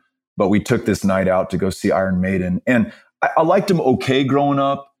harder. But we took this night out to go see Iron Maiden. And I liked him okay growing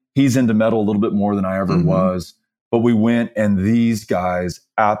up. He's into metal a little bit more than I ever was. But we went, and these guys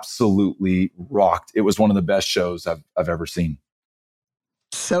absolutely rocked. It was one of the best shows I've ever seen.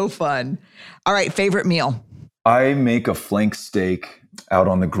 So fun. All right, favorite meal? I make a flank steak out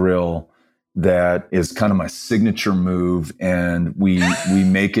on the grill that is kind of my signature move. And we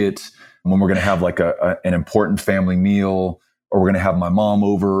make it when we're going to have like an important family meal, or we're going to have my mom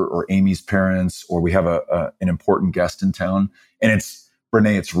over, or Amy's parents, or we have an important guest in town. And it's,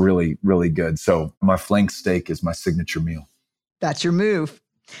 Brené, it's really, really good. So my flank steak is my signature meal. That's your move.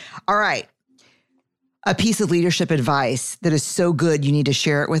 All right. A piece of leadership advice that is so good you need to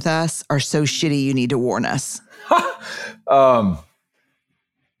share it with us, or so shitty you need to warn us. I'm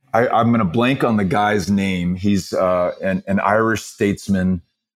going to blank on the guy's name. He's an Irish statesman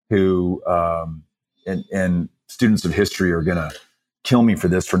who, and students of history are going to kill me for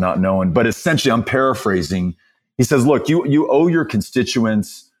this, for not knowing. But essentially, I'm paraphrasing. He says, look, you owe your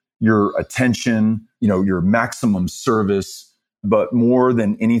constituents your attention, your maximum service, but more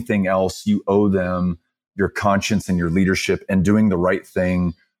than anything else, you owe them your conscience and your leadership, and doing the right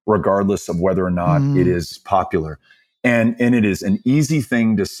thing, regardless of whether or not it is popular. And it is an easy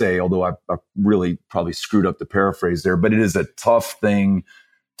thing to say, although I really probably screwed up the paraphrase there, but it is a tough thing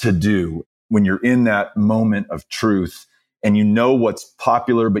to do when you're in that moment of truth. And you know what's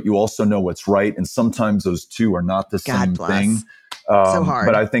popular, but you also know what's right. And sometimes those two are not the same thing. So hard.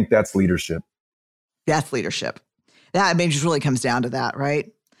 But I think that's leadership. That's leadership. That just really comes down to that,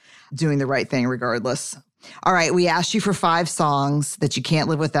 right? Doing the right thing regardless. All right. We asked you for 5 songs that you can't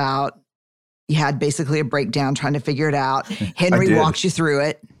live without. You had basically a breakdown trying to figure it out. Henry walked you through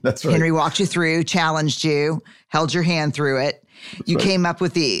it. That's right. Henry walked you through, challenged you, held your hand through it. You came up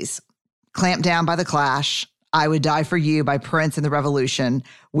with these: Clamped Down by The Clash, I Would Die for You by Prince and the Revolution,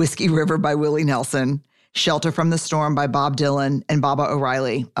 Whiskey River by Willie Nelson, Shelter from the Storm by Bob Dylan, and Baba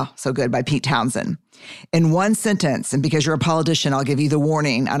O'Reilly, oh, so good, by Pete Townsend. In one sentence, and because you're a politician, I'll give you the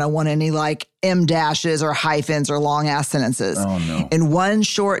warning. I don't want any M dashes or hyphens or long ass sentences. Oh, no. In one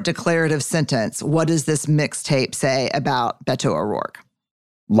short declarative sentence, what does this mixtape say about Beto O'Rourke?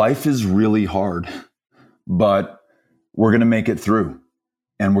 Life is really hard, but we're going to make it through,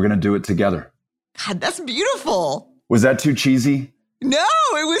 and we're going to do it together. God, that's beautiful. Was that too cheesy? No,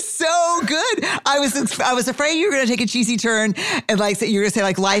 it was so good. I was afraid you were going to take a cheesy turn and you were going to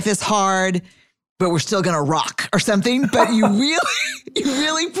say life is hard, but we're still going to rock or something. But you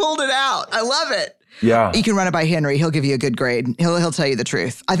really pulled it out. I love it. Yeah. You can run it by Henry. He'll give you a good grade. He'll tell you the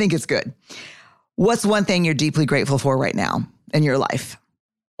truth. I think it's good. What's one thing you're deeply grateful for right now in your life?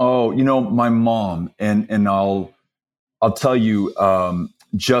 Oh, my mom, and I'll tell you,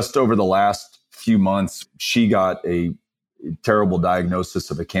 just over the last few months, she got a terrible diagnosis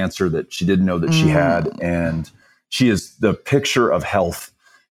of a cancer that she didn't know that she had. And she is the picture of health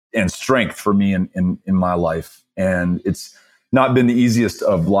and strength for me in my life. And it's not been the easiest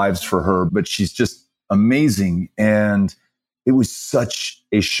of lives for her, but she's just amazing. And it was such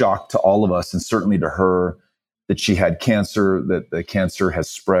a shock to all of us, and certainly to her, that she had cancer, that the cancer has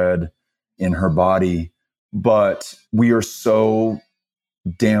spread in her body. But we are so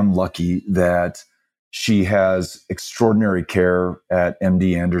damn lucky that she has extraordinary care at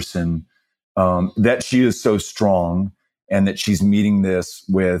MD Anderson, that she is so strong, and that she's meeting this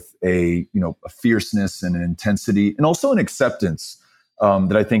with a fierceness and an intensity, and also an acceptance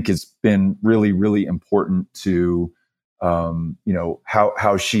that I think has been really, really important to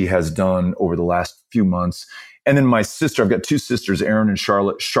how she has done over the last few months. And then my sister, I've got 2 sisters, Erin and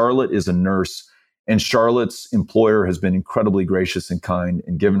Charlotte. Charlotte is a nurse, and Charlotte's employer has been incredibly gracious and kind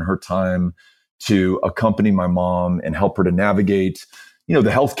and given her time to accompany my mom and help her to navigate, the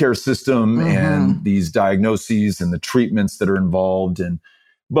healthcare system and these diagnoses and the treatments that are involved.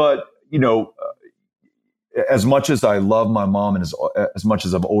 But as much as I love my mom, and as much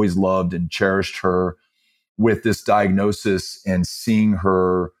as I've always loved and cherished her, with this diagnosis and seeing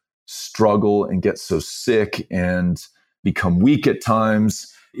her struggle and get so sick and become weak at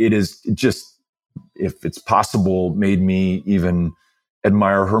times, it is just, if it's possible, made me even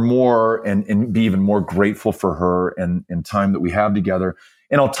admire her more and be even more grateful for her and time that we have together.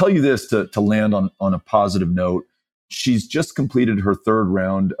 And I'll tell you this to land on a positive note. She's just completed her 3rd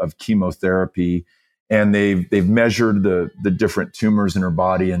round of chemotherapy, and they've measured the different tumors in her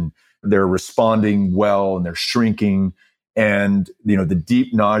body, and they're responding well, and they're shrinking. And, the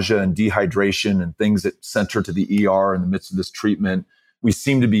deep nausea and dehydration and things that sent her to the ER in the midst of this treatment, we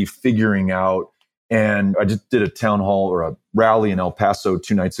seem to be figuring out. And I just did a town hall or a rally in El Paso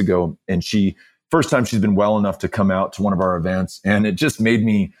 2 nights ago. And first time she's been well enough to come out to one of our events. And it just made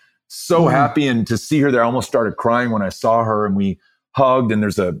me so happy. And to see her there, I almost started crying when I saw her, and we hugged. And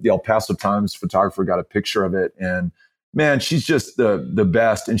the El Paso Times photographer got a picture of it. And man, she's just the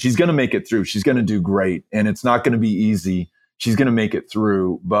best, and she's going to make it through. She's going to do great, and it's not going to be easy. She's going to make it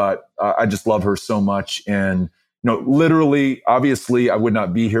through, but I just love her so much. And, literally, obviously, I would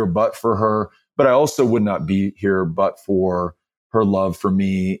not be here but for her, but I also would not be here but for her love for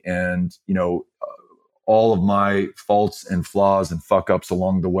me and, all of my faults and flaws and fuck ups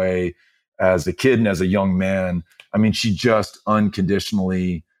along the way as a kid and as a young man. I mean, she just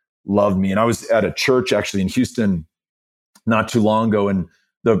unconditionally loved me. And I was at a church actually in Houston not too long ago, and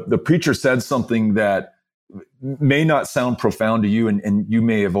the preacher said something that may not sound profound to you, and you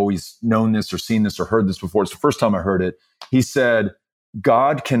may have always known this or seen this or heard this before. It's the first time I heard it. He said,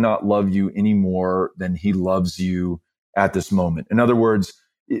 God cannot love you any more than he loves you at this moment. In other words,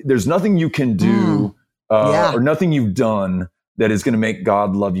 there's nothing you can do or nothing you've done that is going to make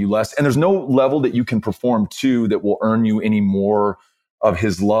God love you less. And there's no level that you can perform to that will earn you any more of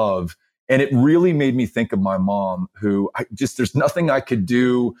his love. And it really made me think of my mom, who there's nothing I could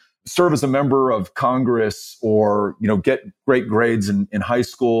do, serve as a member of Congress or, get great grades in high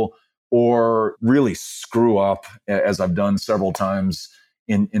school, or really screw up as I've done several times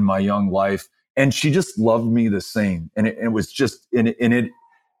in my young life. And she just loved me the same. And it was just,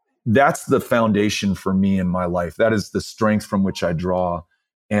 that's the foundation for me in my life. That is the strength from which I draw.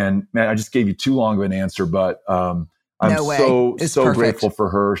 And man, I just gave you too long of an answer, but I'm so grateful for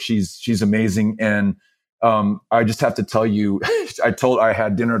her. She's amazing. And I just have to tell you, I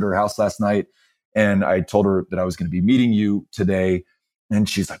had dinner at her house last night, and I told her that I was going to be meeting you today. And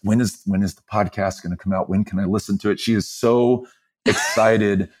she's like, when is the podcast going to come out? When can I listen to it? She is so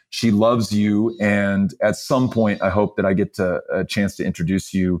excited. She loves you. And at some point, I hope that I get a chance to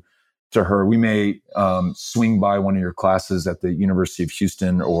introduce you to her. We may swing by one of your classes at the University of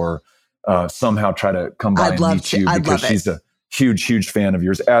Houston, or somehow try to come by and meet you, because she's a huge, huge fan of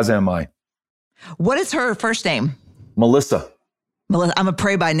yours, as am I. What is her first name? Melissa. I'm a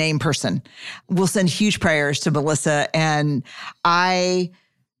pray by name person. We'll send huge prayers to Melissa. And I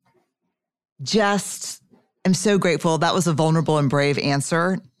just am so grateful. That was a vulnerable and brave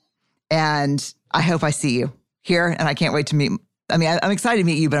answer. And I hope I see you here. And I can't wait to meet. I mean, I'm excited to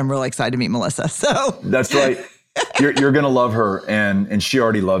meet you, but I'm really excited to meet Melissa. So that's right. You're going to love her, and she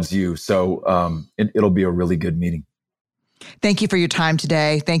already loves you. So it'll be a really good meeting. Thank you for your time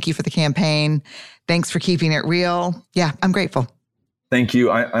today. Thank you for the campaign. Thanks for keeping it real. Yeah, I'm grateful. Thank you.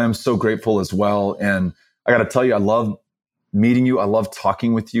 I am so grateful as well. And I got to tell you, I love meeting you. I love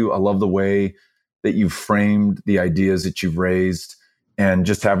talking with you. I love the way that you've framed the ideas that you've raised, and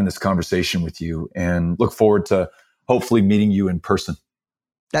just having this conversation with you, and look forward to hopefully meeting you in person.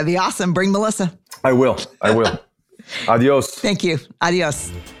 That'd be awesome. Bring Melissa. I will. Adios. Thank you.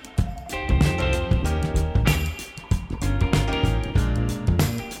 Adios.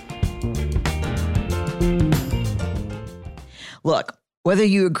 Look, whether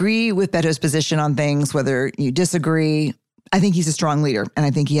you agree with Beto's position on things, whether you disagree, I think he's a strong leader, and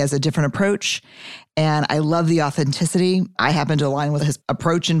I think he has a different approach. And I love the authenticity. I happen to align with his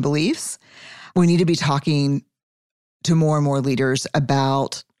approach and beliefs. We need to be talking to more and more leaders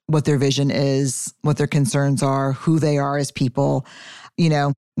about what their vision is, what their concerns are, who they are as people.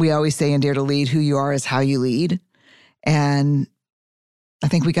 We always say in Dare to Lead, who you are is how you lead. And I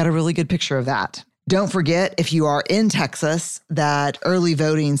think we got a really good picture of that. Don't forget, if you are in Texas, that early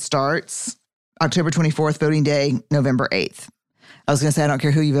voting starts October 24th, voting day, November 8th. I was going to say, I don't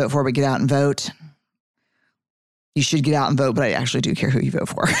care who you vote for, but get out and vote. You should get out and vote, but I actually do care who you vote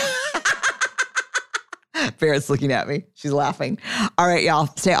for. Barrett's looking at me. She's laughing. All right, y'all.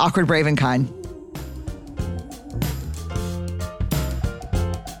 Stay awkward, brave, and kind.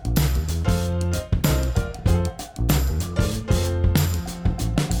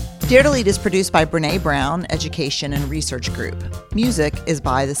 Dare to Lead is produced by Brené Brown Education and Research Group. Music is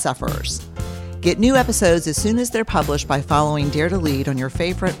by The Sufferers. Get new episodes as soon as they're published by following Dare to Lead on your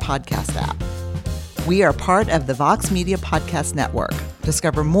favorite podcast app. We are part of the Vox Media Podcast Network.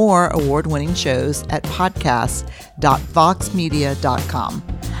 Discover more award-winning shows at podcast.voxmedia.com.